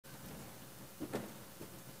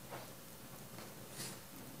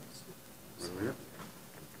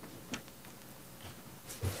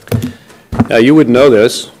Now, you wouldn't know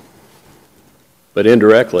this, but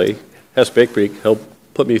indirectly, Hess Bakery helped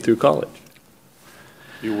put me through college.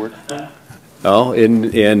 You worked there? Oh,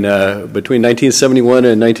 between 1971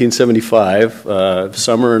 and 1975,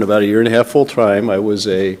 summer and about a year and a half full time, I was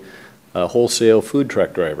a wholesale food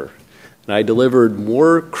truck driver. And I delivered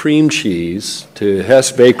more cream cheese to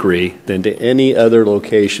Hess Bakery than to any other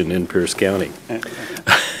location in Pierce County.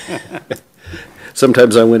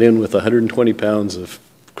 Sometimes I went in with 120 pounds of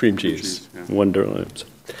cream cheese, one time.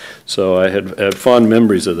 So I had fond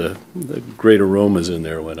memories of the great aromas in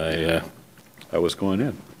there when I was going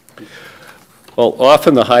in. Well,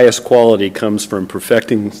 often the highest quality comes from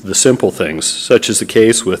perfecting the simple things, such as the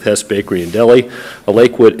case with Hess Bakery and Deli, a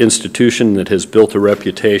Lakewood institution that has built a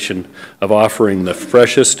reputation of offering the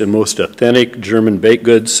freshest and most authentic German baked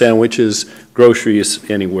goods, sandwiches, groceries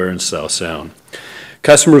anywhere in South Sound.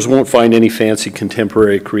 Customers won't find any fancy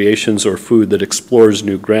contemporary creations or food that explores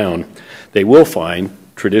new ground. They will find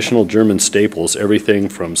traditional German staples, everything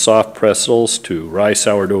from soft pretzels to rye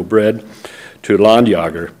sourdough bread to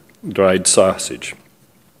Landjager, dried sausage.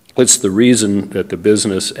 It's the reason that the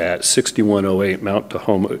business at 6108 Mount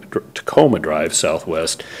Tacoma Drive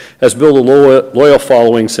Southwest has built a loyal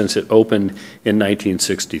following since it opened in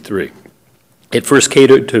 1963. It first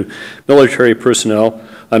catered to military personnel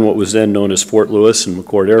on what was then known as Fort Lewis and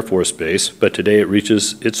McChord Air Force Base, but today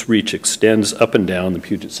its reach extends up and down the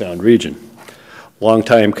Puget Sound region.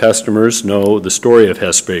 Longtime customers know the story of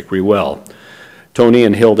Hess Bakery well. Tony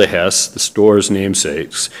and Hilda Hess, the store's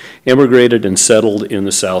namesakes, immigrated and settled in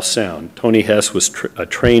the South Sound. Tony Hess was a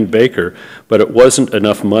trained baker, but there wasn't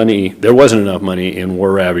enough money in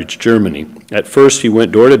war-ravaged Germany. At first, he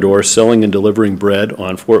went door to door selling and delivering bread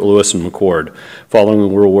on Fort Lewis and McChord.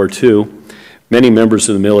 Following World War II, many members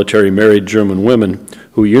of the military married German women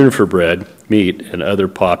who yearned for bread, meat, and other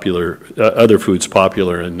foods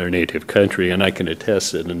popular in their native country, and I can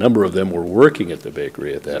attest that a number of them were working at the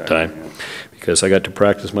bakery at that time, because I got to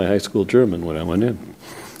practice my high school German when I went in.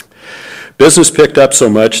 Business picked up so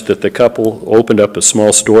much that the couple opened up a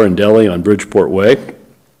small store in Delhi on Bridgeport Way,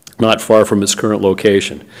 not far from its current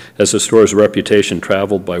location. As the store's reputation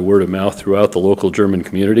traveled by word of mouth throughout the local German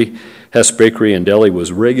community, Hess Bakery in Delhi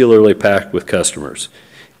was regularly packed with customers.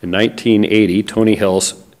 In 1980, Tony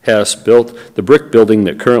Hess built the brick building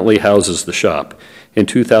that currently houses the shop. In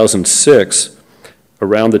 2006,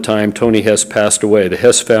 around the time Tony Hess passed away, the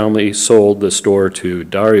Hess family sold the store to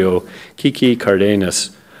Dario Kiki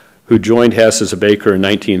Cardenas, who joined Hess as a baker in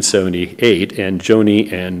 1978, and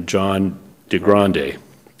Joni and John DeGrande.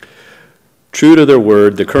 True to their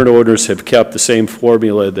word, the current owners have kept the same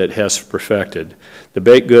formula that Hess perfected: the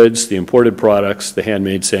baked goods, the imported products, the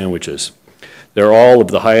handmade sandwiches. They're all of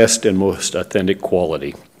the highest and most authentic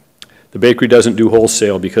quality. The bakery doesn't do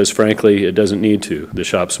wholesale because, frankly, it doesn't need to. The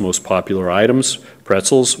shop's most popular items,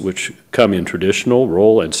 pretzels, which come in traditional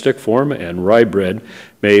roll and stick form, and rye bread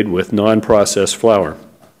made with non-processed flour.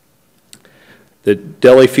 The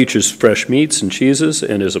deli features fresh meats and cheeses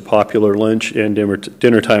and is a popular lunch and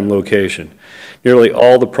dinner time location. Nearly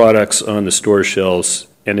all the products on the store shelves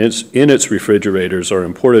and in its refrigerators are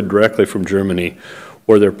imported directly from Germany,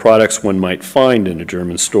 or they're products one might find in a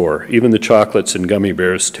German store. Even the chocolates and gummy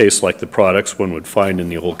bears taste like the products one would find in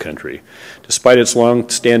the old country. Despite its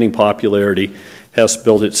long-standing popularity, Hess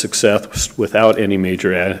built its success without any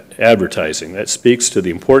major advertising. That speaks to the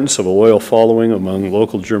importance of a loyal following among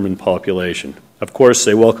local German population. Of course,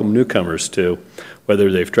 they welcome newcomers too,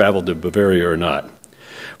 whether they've traveled to Bavaria or not.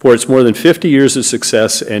 For its more than 50 years of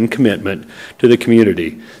success and commitment to the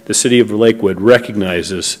community, the City of Lakewood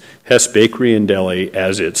recognizes Hess Bakery and Deli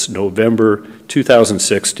as its November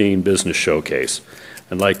 2016 Business Showcase.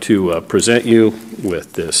 I'd like to present you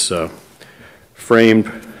with this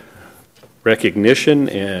framed recognition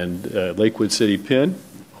and Lakewood City pin.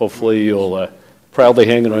 Hopefully you'll proudly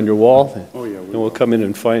hang it on your wall. Oh, yeah, and we'll come in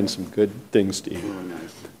and find some good things to eat. Really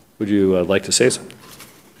nice. Would you like to say something?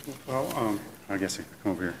 Well, I guess I could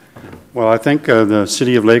come over here. Well, I thank the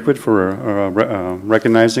City of Lakewood for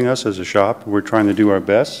recognizing us as a shop. We're trying to do our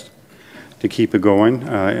best to keep it going,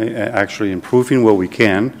 actually improving what we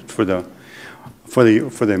can for the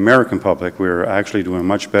American public. We're actually doing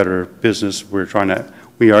much better business.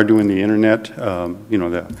 We are doing the internet, you know,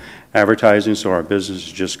 the advertising, so our business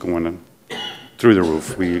is just going through the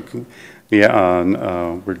roof. We're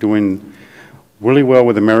doing really well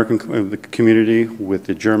with the community. With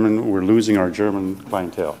the German, we're losing our German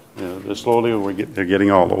clientele. You know, slowly, they're getting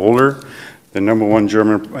all older. The #1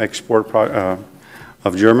 German export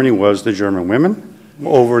of Germany was the German women,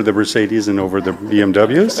 over the Mercedes and over the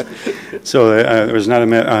BMWs. So there was not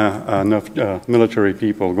enough military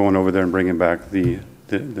people going over there and bringing back the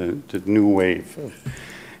the new wave.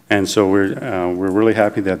 And so we're really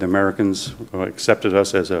happy that the Americans accepted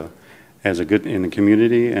us as a good in the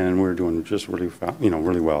community, and we're doing just really,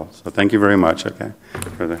 really well. So thank you very much, okay,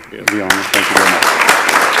 for the honor. Thank you very much.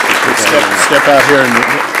 Step out here and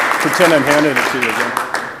pretend I'm handing it to you again.